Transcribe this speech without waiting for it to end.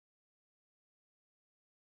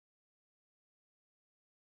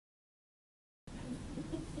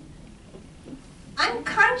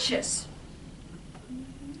unconscious.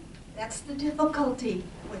 That's the difficulty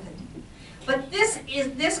with it. But this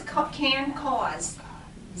can cause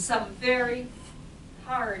some very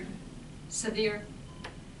hard, severe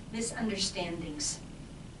misunderstandings.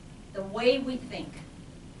 The way we think.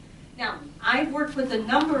 Now, I've worked with a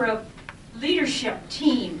number of leadership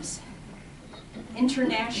teams,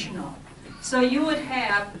 international. So you would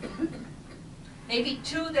have maybe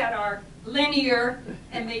 2 that are linear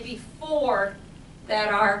and maybe 4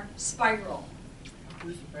 that are spiral.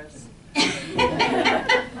 Who's the president?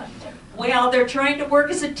 Well, they're trying to work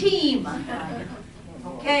as a team.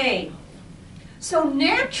 Okay. So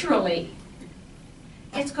naturally,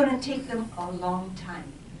 it's going to take them a long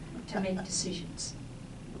time to make decisions.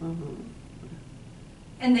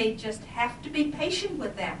 And they just have to be patient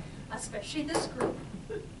with that, especially this group.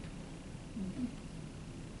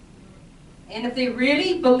 And if they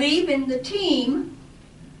really believe in the team,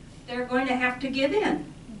 they're going to have to give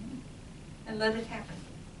in and let it happen.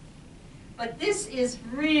 But this is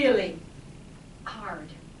really hard.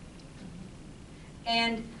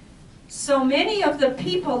 And so many of the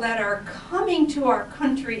people that are coming to our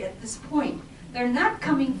country at this point, they're not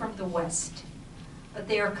coming from the West, but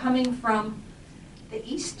they are coming from the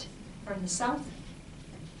East, from the South.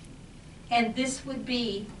 And this would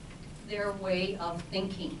be their way of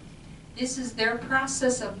thinking. This is their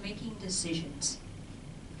process of making decisions.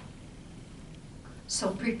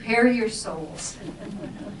 So prepare your souls.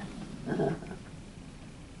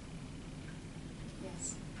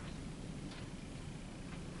 Yes.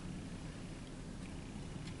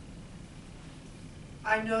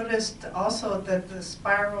 I noticed also that the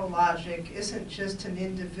spiral logic isn't just an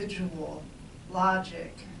individual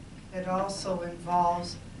logic. It also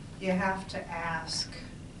involves, you have to ask,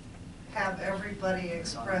 have everybody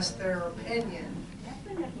express their opinion.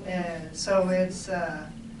 And so it's,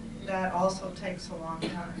 that also takes a long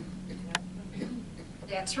time.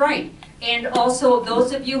 That's right. And also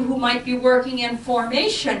those of you who might be working in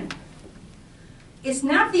formation, it's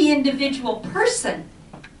not the individual person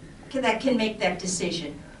that can make that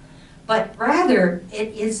decision, but rather it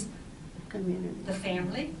is the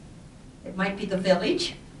family, it might be the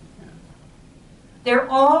village. They're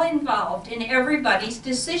all involved in everybody's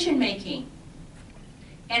decision making.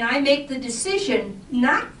 And I make the decision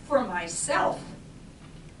not for myself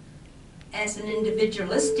as an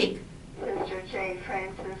individualistic. Sister J.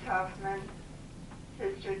 Francis Hoffman.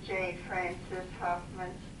 Sister J. Francis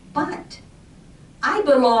Hoffman. But I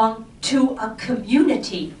belong to a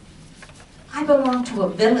community. I belong to a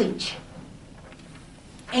village.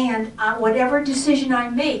 And whatever decision I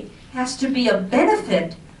make has to be a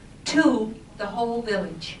benefit to the whole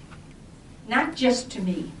village, not just to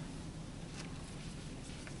me.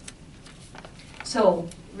 So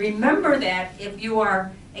remember that if you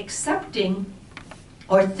are accepting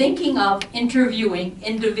or thinking of interviewing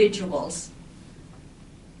individuals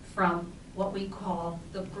from what we call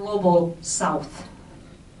the global South,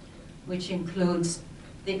 which includes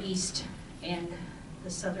the East and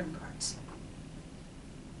the southern parts.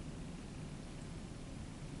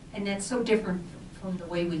 And that's so different from the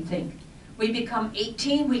way we think. We become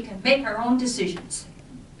 18, we can make our own decisions,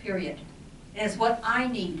 period. And it's what I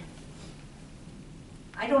need.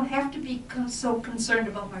 I don't have to be so concerned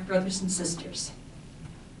about my brothers and sisters.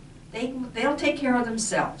 They'll take care of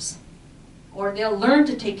themselves, or they'll learn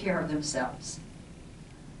to take care of themselves.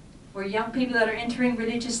 Or young people that are entering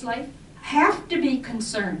religious life have to be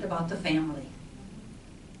concerned about the family.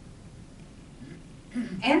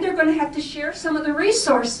 And they're going to have to share some of the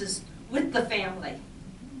resources with the family.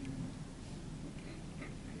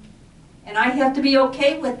 And I have to be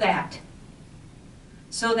okay with that,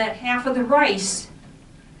 so that half of the rice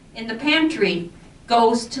in the pantry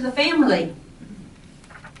goes to the family.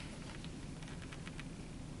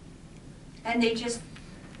 And it's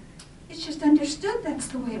just understood that's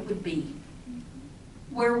the way it would be.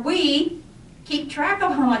 Where we keep track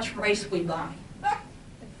of how much rice we buy.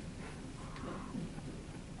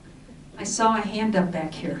 I saw a hand up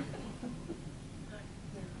back here.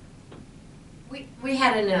 We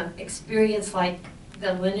had an experience like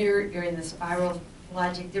the linear or in the spiral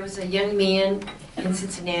logic. There was a young man in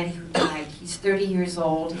Cincinnati who died. He's 30 years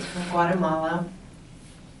old. He's from Guatemala.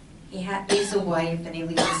 He's a wife and he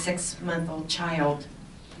leaves a 6-month-old child.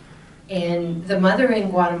 And the mother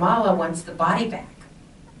in Guatemala wants the body back.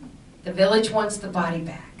 The village wants the body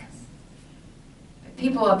back. But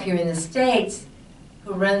people up here in the States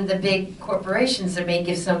who run the big corporations that may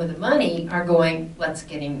give some of the money are going, let's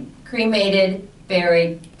get him cremated,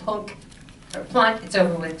 buried, plunk, it's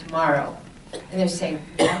over with tomorrow. And they're saying,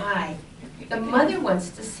 why? The mother wants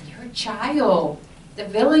to see her child. the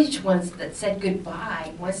village ones that said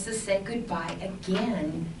goodbye wants to say goodbye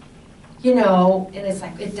again. You know, and it's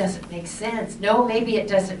like, it doesn't make sense. No, maybe it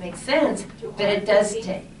doesn't make sense, but it does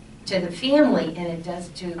to the family, and it does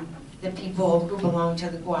to the people who belong to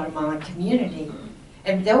the Guatemalan community.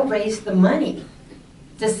 And they'll raise the money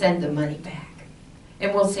to send the money back.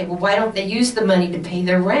 And we'll say, well, why don't they use the money to pay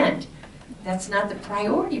their rent? That's not the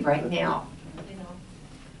priority right now. You know.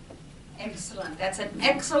 Excellent. That's an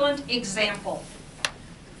excellent example.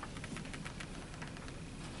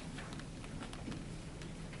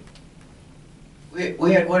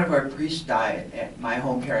 We had one of our priests die at my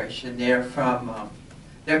home parish, and they're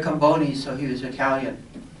they're Camboni, so he was Italian.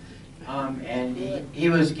 And he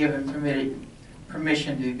was given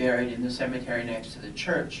permission to be buried in the cemetery next to the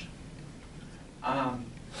church.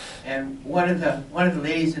 And one of the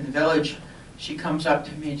ladies in the village, she comes up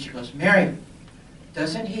to me and she goes, "Mary,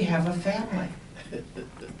 doesn't he have a family?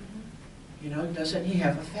 You know, doesn't he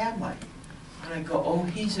have a family?" And I go, "Oh,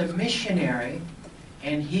 he's a missionary,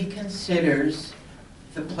 and he considers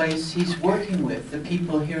the place he's working with, the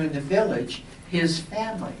people here in the village, his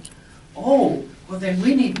family." "Oh, well then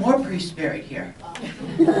we need more priests buried here."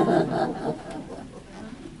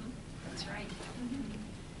 That's right.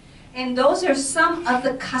 And those are some of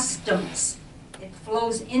the customs. It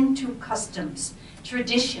flows into customs,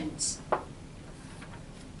 traditions.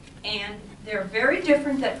 And they're very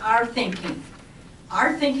different than our thinking.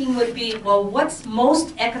 Our thinking would be, well, what's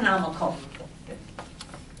most economical?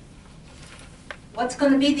 What's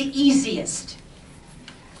going to be the easiest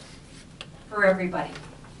for everybody?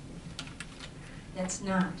 That's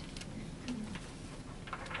not.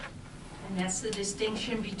 And that's the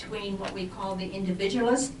distinction between what we call the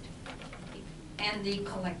individualist and the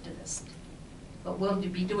collectivist. But we'll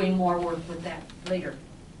be doing more work with that later.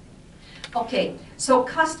 Okay, so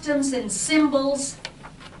customs and symbols,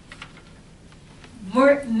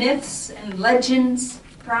 myths and legends,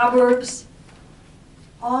 proverbs,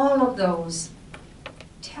 all of those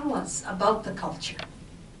tell us about the culture,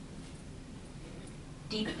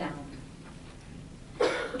 deep down.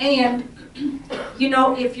 And, you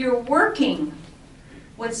know, if you're working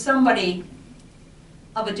with somebody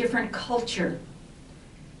of a different culture,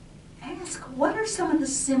 ask, what are some of the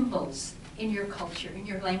symbols in your culture, in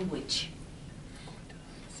your language?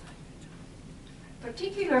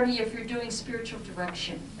 Particularly if you're doing spiritual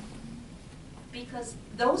direction. Because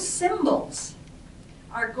those symbols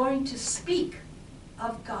are going to speak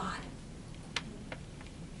of God.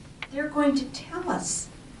 They're going to tell us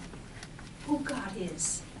who God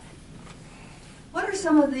is. What are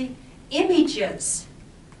some of the images?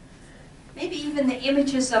 Maybe even the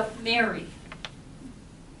images of Mary.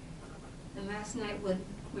 And last night when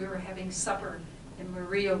we were having supper and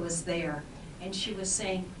Maria was there, and she was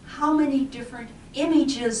saying how many different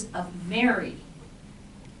images of Mary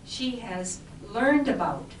she has learned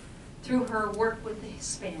about through her work with the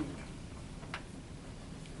Hispanic.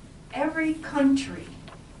 Every country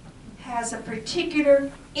has a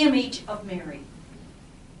particular image of Mary.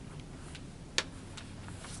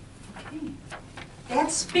 Okay.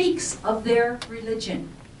 That speaks of their religion.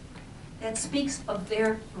 That speaks of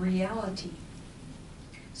their reality.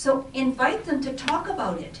 So invite them to talk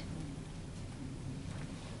about it.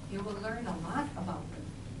 You will learn a lot about them.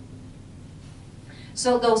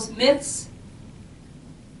 So those myths,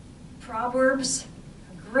 proverbs,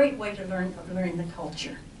 a great way to learn the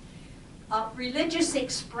culture. Religious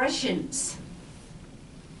expressions.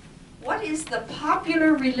 What is the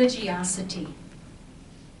popular religiosity?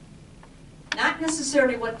 Not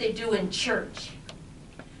necessarily what they do in church,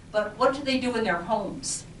 but what do they do in their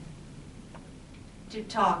homes to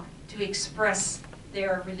talk, to express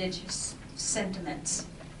their religious sentiments.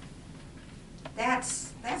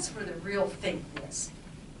 That's where the real faith is.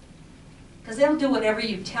 Because they'll do whatever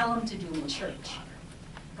you tell them to do in church.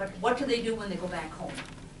 But what do they do when they go back home?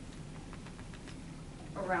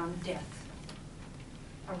 Around death,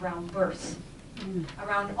 around birth,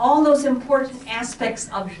 around all those important aspects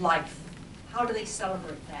of life. How do they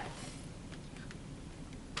celebrate that?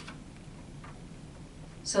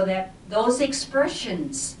 So that those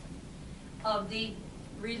expressions of the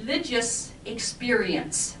religious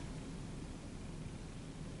experience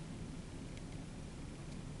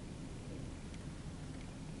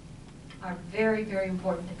are very, very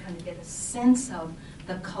important to kind of get a sense of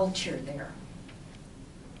the culture there.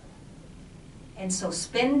 And so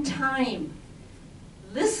spend time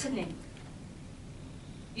listening.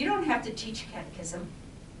 You don't have to teach catechism.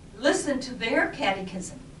 Listen to their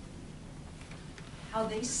catechism, how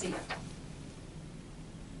they see it.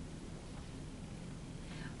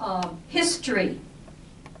 History.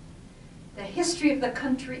 the history of the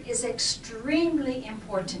country is extremely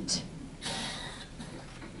important.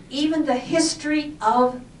 Even the history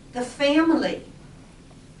of the family.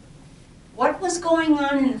 What was going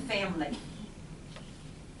on in the family?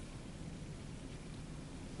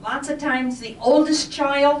 Lots of times the oldest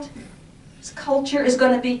child's culture is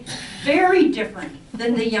going to be very different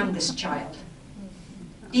than the youngest child,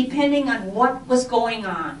 depending on what was going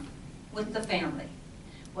on with the family.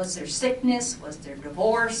 Was there sickness? Was there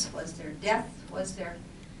divorce? Was there death?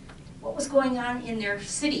 What was going on in their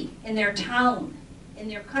city, in their town, in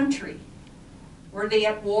their country? Were they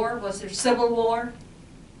at war? Was there civil war?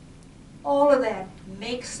 All of that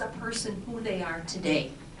makes a person who they are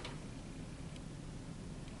today.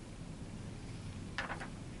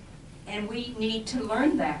 And we need to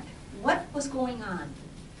learn that. What was going on?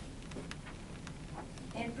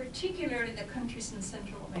 And particularly the countries in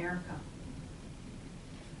Central America.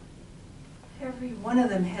 Every one of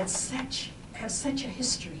them have such a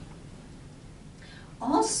history.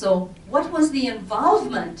 Also, what was the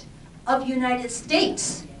involvement of United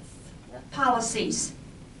States policies?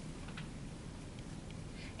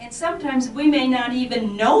 And sometimes we may not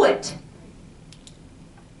even know it.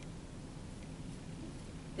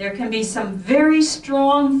 There can be some very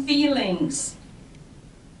strong feelings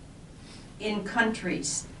in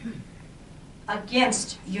countries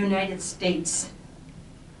against United States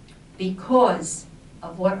because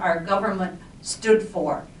of what our government stood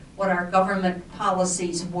for, what our government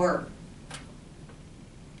policies were.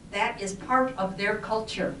 That is part of their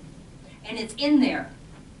culture, and it's in there.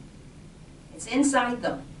 It's inside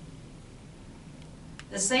them.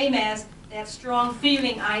 The same as that strong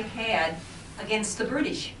feeling I had against the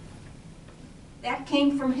British. That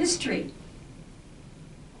came from history.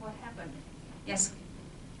 What happened? Yes?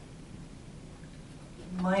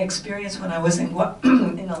 My experience when I was in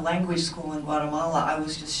a language school in Guatemala, I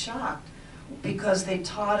was just shocked because they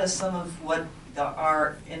taught us some of what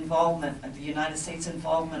our involvement, the United States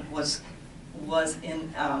involvement was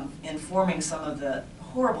in informing some of the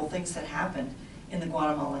horrible things that happened in the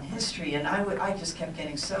Guatemalan history. And I just kept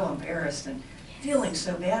getting so embarrassed and feeling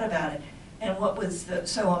so bad about it. And what was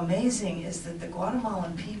so amazing is that the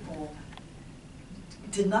Guatemalan people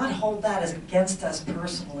did not hold that as against us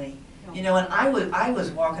personally. You know, and I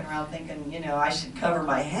was walking around thinking, you know, I should cover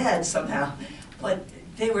my head somehow. But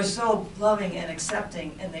they were so loving and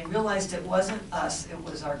accepting, and they realized it wasn't us, it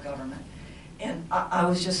was our government. And I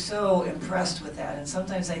was just so impressed with that. And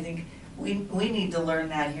sometimes I think we need to learn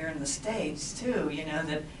that here in the States too, you know,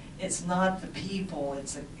 that it's not the people,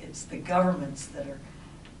 it's the governments that are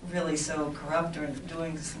really so corrupt or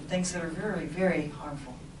doing some things that are very, very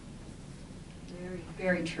harmful. Very,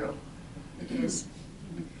 very true. It is.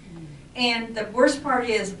 And the worst part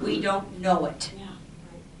is we don't know it.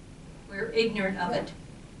 We're ignorant of it.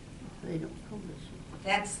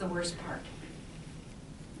 That's the worst part.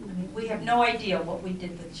 I mean, we have no idea what we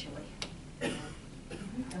did with Chile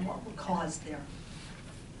and what we caused there.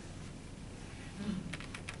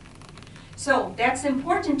 So that's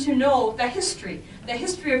important to know the history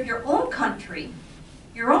of your own country,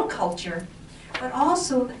 your own culture, but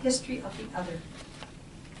also the history of the other.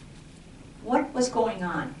 What was going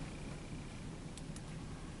on?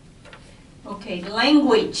 Okay,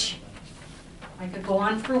 language. I could go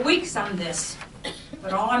on for weeks on this,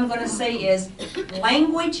 but all I'm going to say is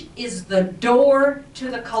language is the door to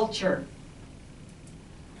the culture.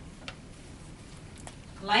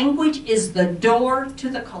 Language is the door to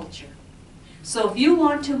the culture. So if you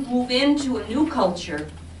want to move into a new culture,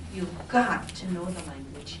 you've got to know the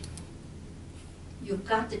language. You've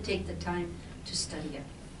got to take the time to study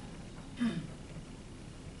it.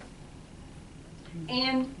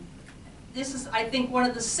 And this is, I think, one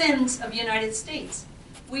of the sins of the United States.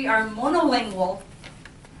 We are monolingual,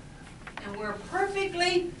 and we're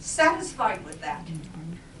perfectly satisfied with that.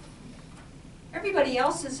 Everybody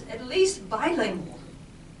else is at least bilingual.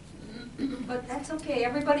 But that's okay,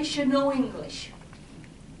 everybody should know English.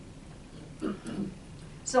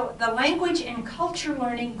 So the language and culture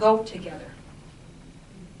learning go together.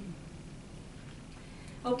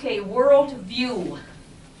 Okay, world view.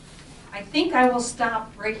 I think I will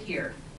stop right here.